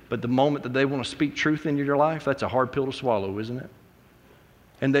take. But the moment that they want to speak truth into your life, that's a hard pill to swallow, isn't it?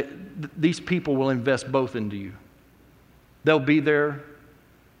 And these people will invest both into you. They'll be there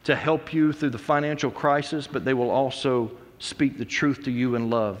to help you through the financial crisis, but they will also speak the truth to you in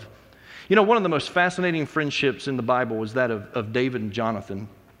love. You know, one of the most fascinating friendships in the Bible was that of David and Jonathan.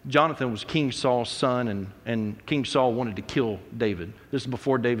 Jonathan was King Saul's son, and King Saul wanted to kill David. This is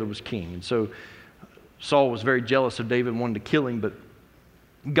before David was king. And so Saul was very jealous of David and wanted to kill him, but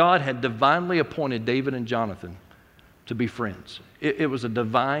God had divinely appointed David and Jonathan to be friends. It was a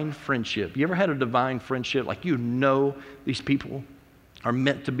divine friendship. You ever had a divine friendship? Like, you know these people are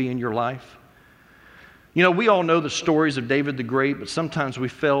meant to be in your life? You know, we all know the stories of David the Great, but sometimes we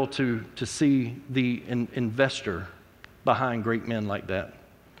fail to see the investor behind great men like that.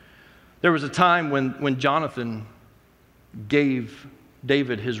 There was a time when Jonathan gave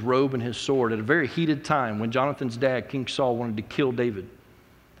David his robe and his sword at a very heated time when Jonathan's dad, King Saul, wanted to kill David.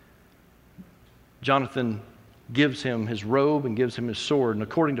 Jonathan gives him his robe and gives him his sword. And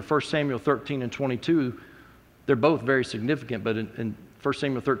according to 1 Samuel 13 and 22, they're both very significant, but in 1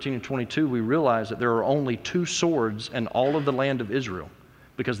 Samuel 13 and 22, we realize that there are only 2 swords in all of the land of Israel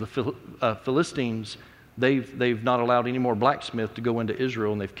because the Philistines, they've not allowed any more blacksmith to go into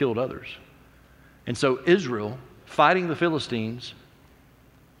Israel, and they've killed others. And so Israel, fighting the Philistines,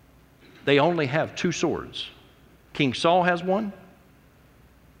 they only have 2 swords. King Saul has one,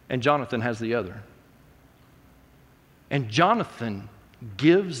 and Jonathan has the other. And Jonathan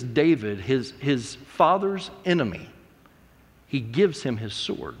gives David, his father's enemy, he gives him his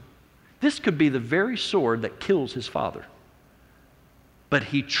sword. This could be the very sword that kills his father. But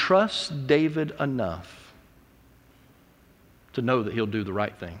he trusts David enough to know that he'll do the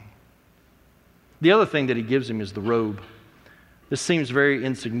right thing. The other thing that he gives him is the robe. This seems very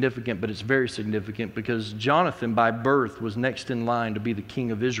insignificant, but it's very significant because Jonathan, by birth, was next in line to be the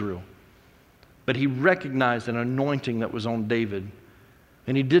king of Israel. But he recognized an anointing that was on David,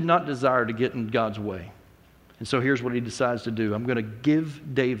 and he did not desire to get in God's way. And so here's what he decides to do. I'm going to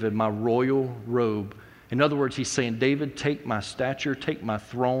give David my royal robe. In other words, he's saying, David, take my stature, take my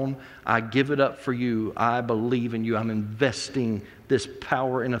throne. I give it up for you. I believe in you. I'm investing this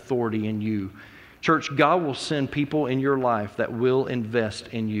power and authority in you. Church, God will send people in your life that will invest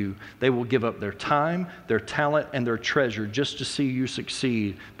in you. They will give up their time, their talent, and their treasure just to see you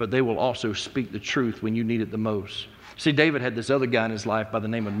succeed, but they will also speak the truth when you need it the most. See, David had this other guy in his life by the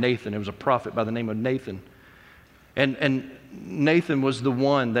name of Nathan. It was a prophet by the name of Nathan. And Nathan was the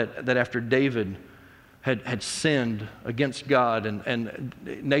one that after David had sinned against God, and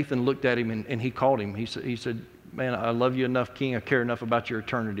Nathan looked at him and he called him. He said, man, I love you enough, King. I care enough about your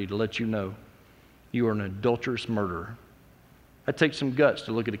eternity to let you know you are an adulterous murderer. That takes some guts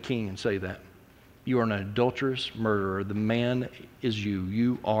to look at a king and say that. You are an adulterous murderer. The man is you.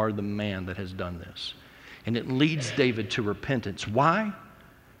 You are the man that has done this. And it leads David to repentance. Why?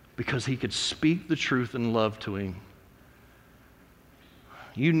 Because he could speak the truth in love to him.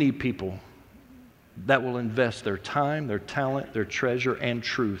 You need people that will invest their time, their talent, their treasure, and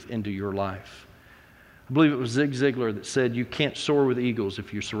truth into your life. I believe it was Zig Ziglar that said, you can't soar with eagles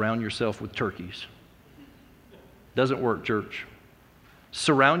if you surround yourself with turkeys. Doesn't work, church.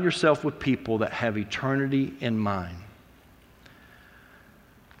 Surround yourself with people that have eternity in mind.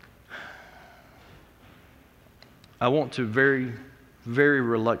 I want to very, very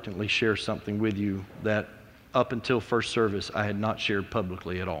reluctantly share something with you that up until first service I had not shared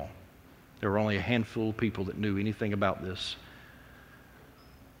publicly at all. There were only a handful of people that knew anything about this.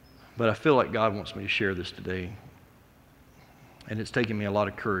 But I feel like God wants me to share this today. And it's taken me a lot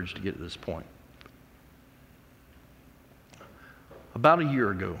of courage to get to this point. About a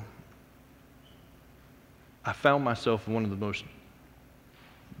year ago, I found myself in one of the most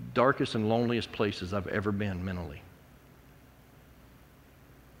darkest and loneliest places I've ever been mentally.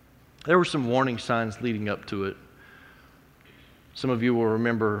 There were some warning signs leading up to it. Some of you will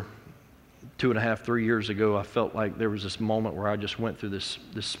remember 2.5, 3 years ago, I felt like there was this moment where I just went through this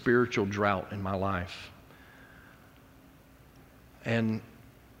spiritual drought in my life. And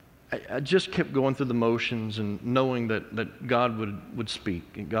I just kept going through the motions and knowing that God would speak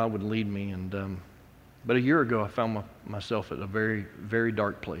and God would lead me. But a year ago, I found myself at a very, very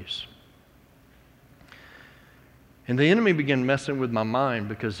dark place. And the enemy began messing with my mind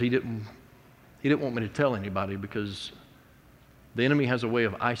because he didn't want me to tell anybody, because the enemy has a way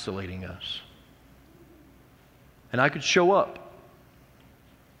of isolating us. And I could show up,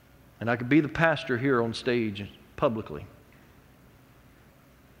 and I could be the pastor here on stage publicly.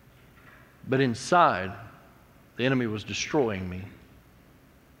 But inside, the enemy was destroying me.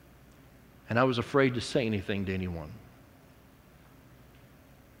 And I was afraid to say anything to anyone.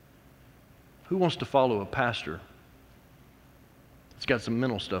 Who wants to follow a pastor that's got some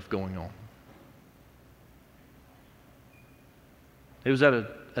mental stuff going on? It was at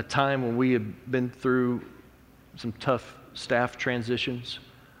a time when we had been through some tough staff transitions.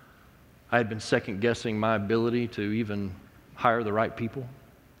 I had been second-guessing my ability to even hire the right people.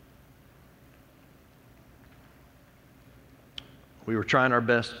 We were trying our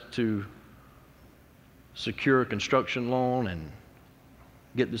best to secure a construction loan and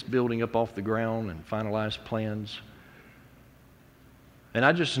get this building up off the ground and finalize plans. And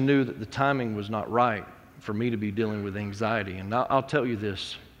I just knew that the timing was not right for me to be dealing with anxiety. And I'll tell you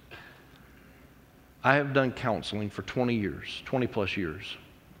this. I have done counseling for 20 years, 20 plus years.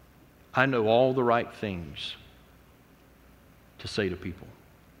 I know all the right things to say to people.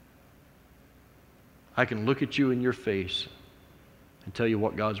 I can look at you in your face and tell you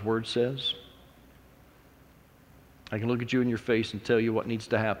what God's Word says. I can look at you in your face and tell you what needs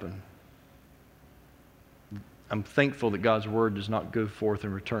to happen. I'm thankful that God's Word does not go forth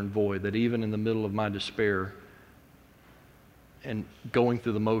and return void, that even in the middle of my despair and going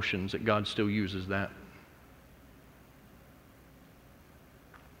through the motions, that God still uses that.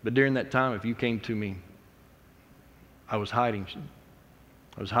 But during that time, if you came to me, I was hiding.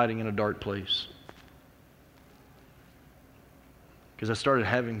 I was hiding in a dark place. Because I started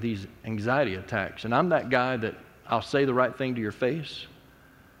having these anxiety attacks. And I'm that guy that I'll say the right thing to your face,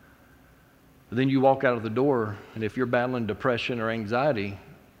 but then you walk out of the door, and if you're battling depression or anxiety,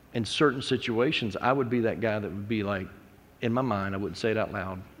 in certain situations, I would be that guy that would be like, in my mind, I wouldn't say it out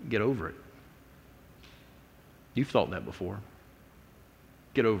loud, get over it. You've thought that before.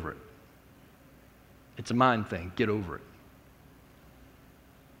 Get over it. It's a mind thing. Get over it.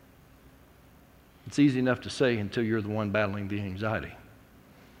 It's easy enough to say until you're the one battling the anxiety.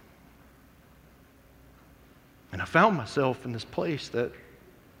 And I found myself in this place that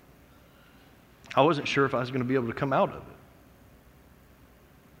I wasn't sure if I was going to be able to come out of it.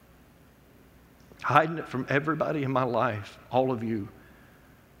 Hiding it from everybody in my life, all of you.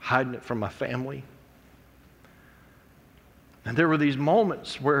 Hiding it from my family. And there were these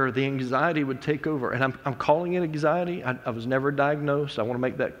moments where the anxiety would take over. And I'm calling it anxiety. I was never diagnosed. I want to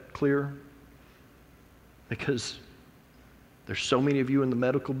make that clear. Because there's so many of you in the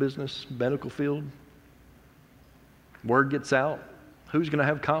medical business, medical field. Word gets out. Who's going to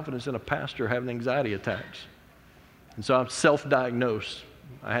have confidence in a pastor having anxiety attacks? And so I'm self-diagnosed.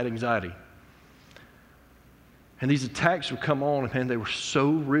 I had anxiety. And these attacks would come on, and man, they were so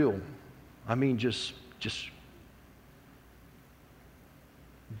real. I mean, just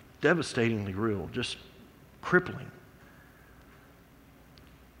devastatingly real, just crippling.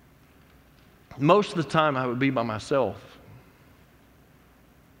 Most of the time I would be by myself,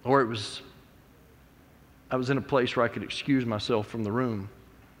 or I was in a place where I could excuse myself from the room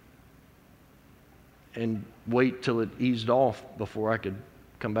and wait till it eased off before I could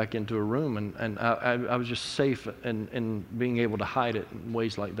come back into a room. And I was just safe in being able to hide it in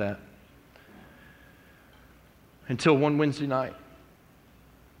ways like that. Until one Wednesday night.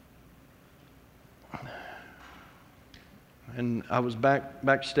 And I was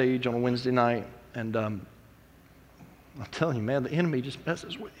backstage on a Wednesday night, and I'm telling you, man, the enemy just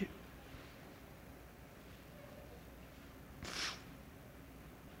messes with you.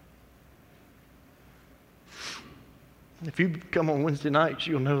 If you come on Wednesday nights,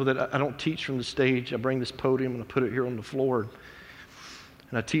 you'll know that I don't teach from the stage. I bring this podium and I put it here on the floor,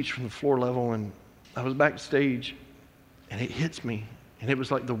 and I teach from the floor level. And I was backstage, and it hits me, and it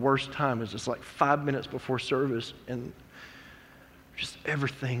was like the worst time. It was just like 5 minutes before service, and just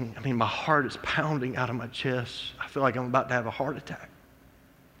everything. I mean, my heart is pounding out of my chest. I feel like I'm about to have a heart attack.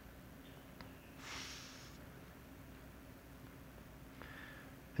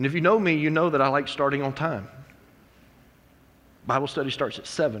 And if you know me, you know that I like starting on time. Bible study starts at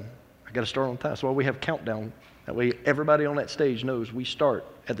 7. I got to start on time. That's why we have countdown. That way everybody on that stage knows we start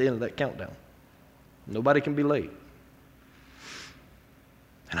at the end of that countdown. Nobody can be late.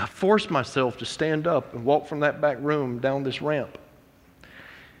 And I forced myself to stand up and walk from that back room down this ramp.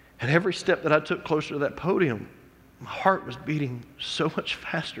 And every step that I took closer to that podium, my heart was beating so much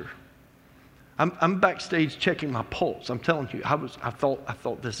faster. I'm backstage checking my pulse. I'm telling you, I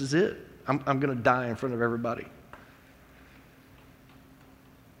thought this is it. I'm going to die in front of everybody.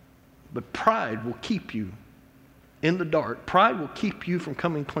 But pride will keep you in the dark. Pride will keep you from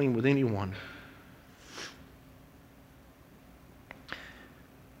coming clean with anyone.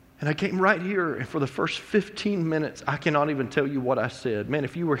 And I came right here, and for the first 15 minutes, I cannot even tell you what I said. Man,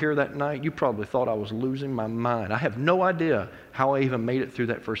 if you were here that night, you probably thought I was losing my mind. I have no idea how I even made it through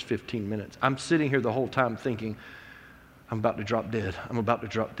that first 15 minutes. I'm sitting here the whole time thinking, I'm about to drop dead. I'm about to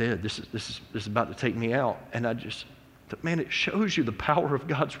drop dead. This is about to take me out. And I just, man, it shows you the power of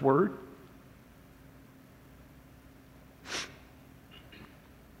God's Word.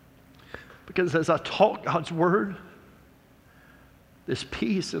 Because as I taught God's Word, this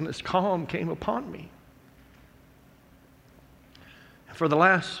peace and this calm came upon me. And for the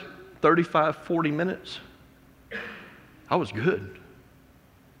last 35, 40 minutes, I was good.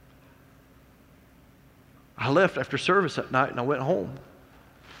 I left after service that night and I went home.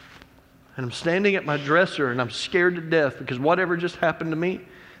 And I'm standing at my dresser and I'm scared to death because whatever just happened to me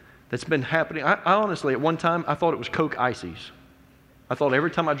that's been happening. I honestly, at one time, I thought it was Coke Ices. I thought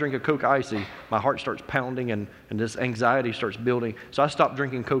every time I drink a Coke Icy, my heart starts pounding and this anxiety starts building. So I stopped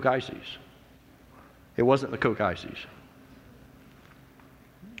drinking Coke Ices. It wasn't the Coke Ices.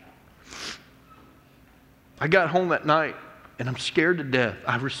 I got home that night and I'm scared to death.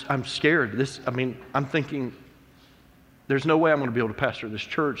 I'm scared. I'm thinking, there's no way I'm going to be able to pastor this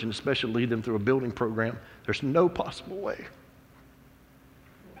church and especially lead them through a building program. There's no possible way.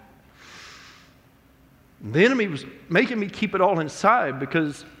 The enemy was making me keep it all inside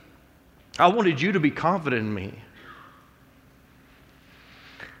because I wanted you to be confident in me. And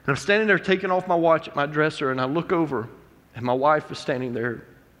I'm standing there taking off my watch at my dresser, and I look over, and my wife is standing there,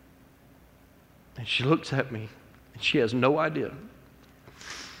 and she looks at me, and she has no idea.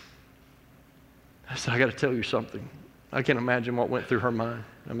 I said, I got to tell you something. I can't imagine what went through her mind.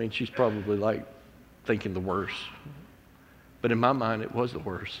 I mean, she's probably like thinking the worst. But in my mind, it was the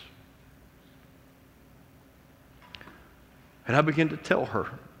worst. And I began to tell her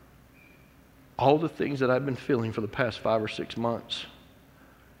all the things that I've been feeling for the past 5 or 6 months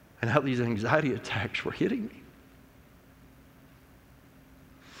and how these anxiety attacks were hitting me.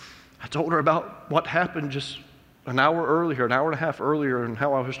 I told her about what happened just an hour earlier, an hour and a half earlier, and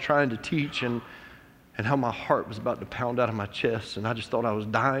how I was trying to teach and how my heart was about to pound out of my chest, and I just thought I was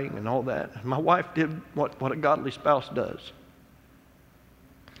dying and all that. And my wife did what a godly spouse does.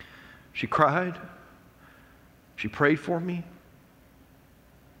 She cried. She prayed for me.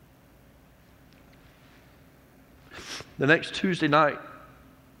 The next Tuesday night,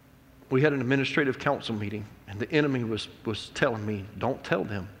 we had an administrative council meeting, and the enemy was telling me, don't tell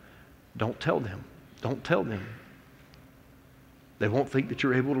them. Don't tell them. Don't tell them. They won't think that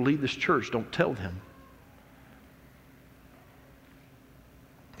you're able to lead this church. Don't tell them.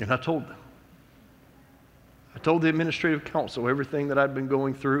 And I told them. I told the administrative council everything that I'd been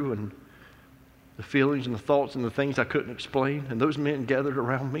going through and the feelings and the thoughts and the things I couldn't explain. And those men gathered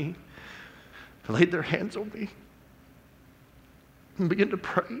around me, laid their hands on me, and began to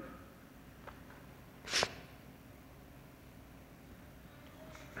pray.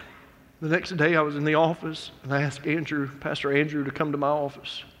 The next day I was in the office and I asked Pastor Andrew, to come to my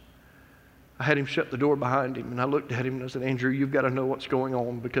office. I had him shut the door behind him and I looked at him and I said, Andrew, you've got to know what's going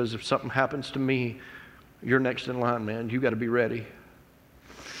on because if something happens to me, you're next in line, man. You've got to be ready.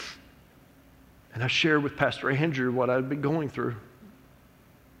 And I shared with Pastor Andrew what I'd been going through.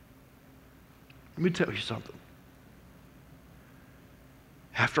 Let me tell you something.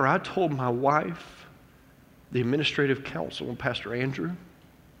 After I told my wife, the administrative council, and Pastor Andrew,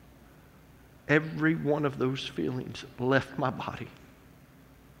 every one of those feelings left my body.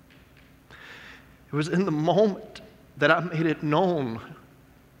 It was in the moment that I made it known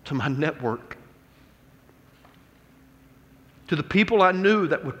to my network, to the people I knew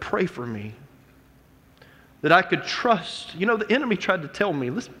that would pray for me, that I could trust. You know, the enemy tried to tell me,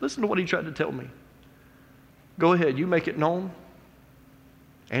 listen to what he tried to tell me. Go ahead, you make it known.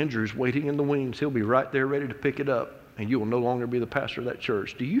 Andrew's waiting in the wings. He'll be right there ready to pick it up, and you will no longer be the pastor of that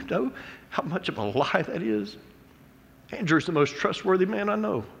church. Do you know how much of a lie that is? Andrew's the most trustworthy man I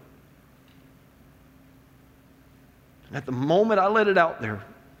know. And at the moment I let it out there,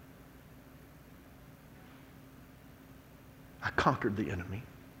 I conquered the enemy.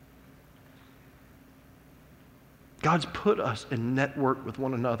 God's put us in network with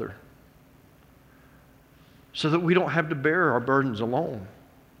one another so that we don't have to bear our burdens alone.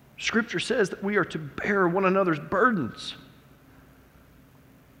 Scripture says that we are to bear one another's burdens.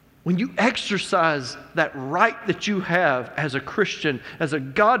 when you exercise that right that you have as a Christian, as a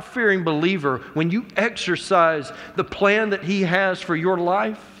God-fearing believer, when you exercise the plan that He has for your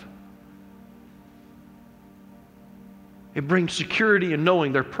life, it brings security in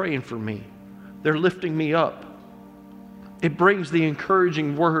knowing they're praying for me. They're lifting me up. It brings the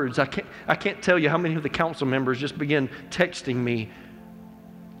encouraging words. I can't tell you how many of the council members just began texting me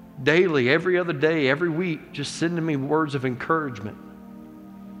daily, every other day, every week, just sending me words of encouragement.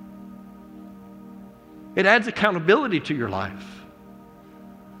 It adds accountability to your life.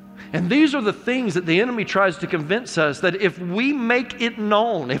 And these are the things that the enemy tries to convince us that if we make it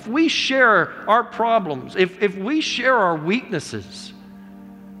known, if we share our problems, if we share our weaknesses,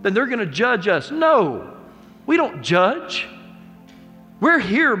 then they're going to judge us. No, we don't judge. We're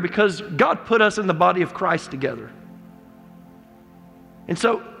here because God put us in the body of Christ together. And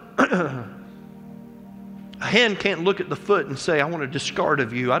so, a hand can't look at the foot and say, I want to discard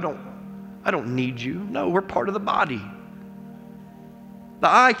of you. I don't need you. No, we're part of the body. The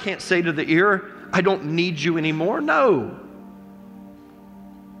eye can't say to the ear, I don't need you anymore. No.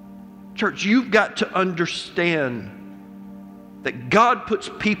 Church, you've got to understand that God puts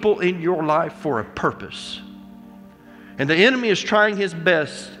people in your life for a purpose. And the enemy is trying his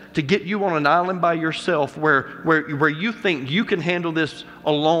best to get you on an island by yourself where you think you can handle this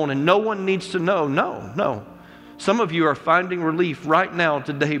alone and no one needs to know. No. Some of you are finding relief right now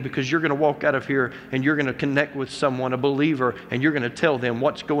today because you're going to walk out of here and you're going to connect with someone, a believer, and you're going to tell them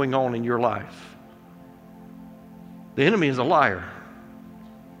what's going on in your life. The enemy is a liar.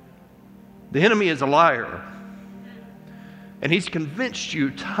 The enemy is a liar. And he's convinced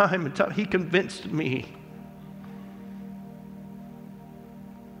you time and time. He convinced me.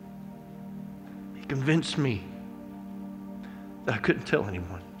 He convinced me that I couldn't tell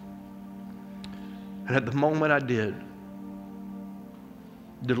anyone. And at the moment I did,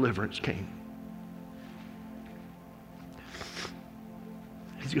 deliverance came.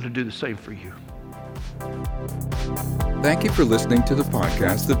 He's going to do the same for you. Thank you for listening to the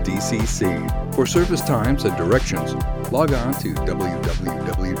podcast of DCC. For service times and directions, log on to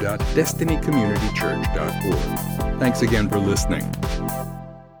www.destinycommunitychurch.org. Thanks again for listening.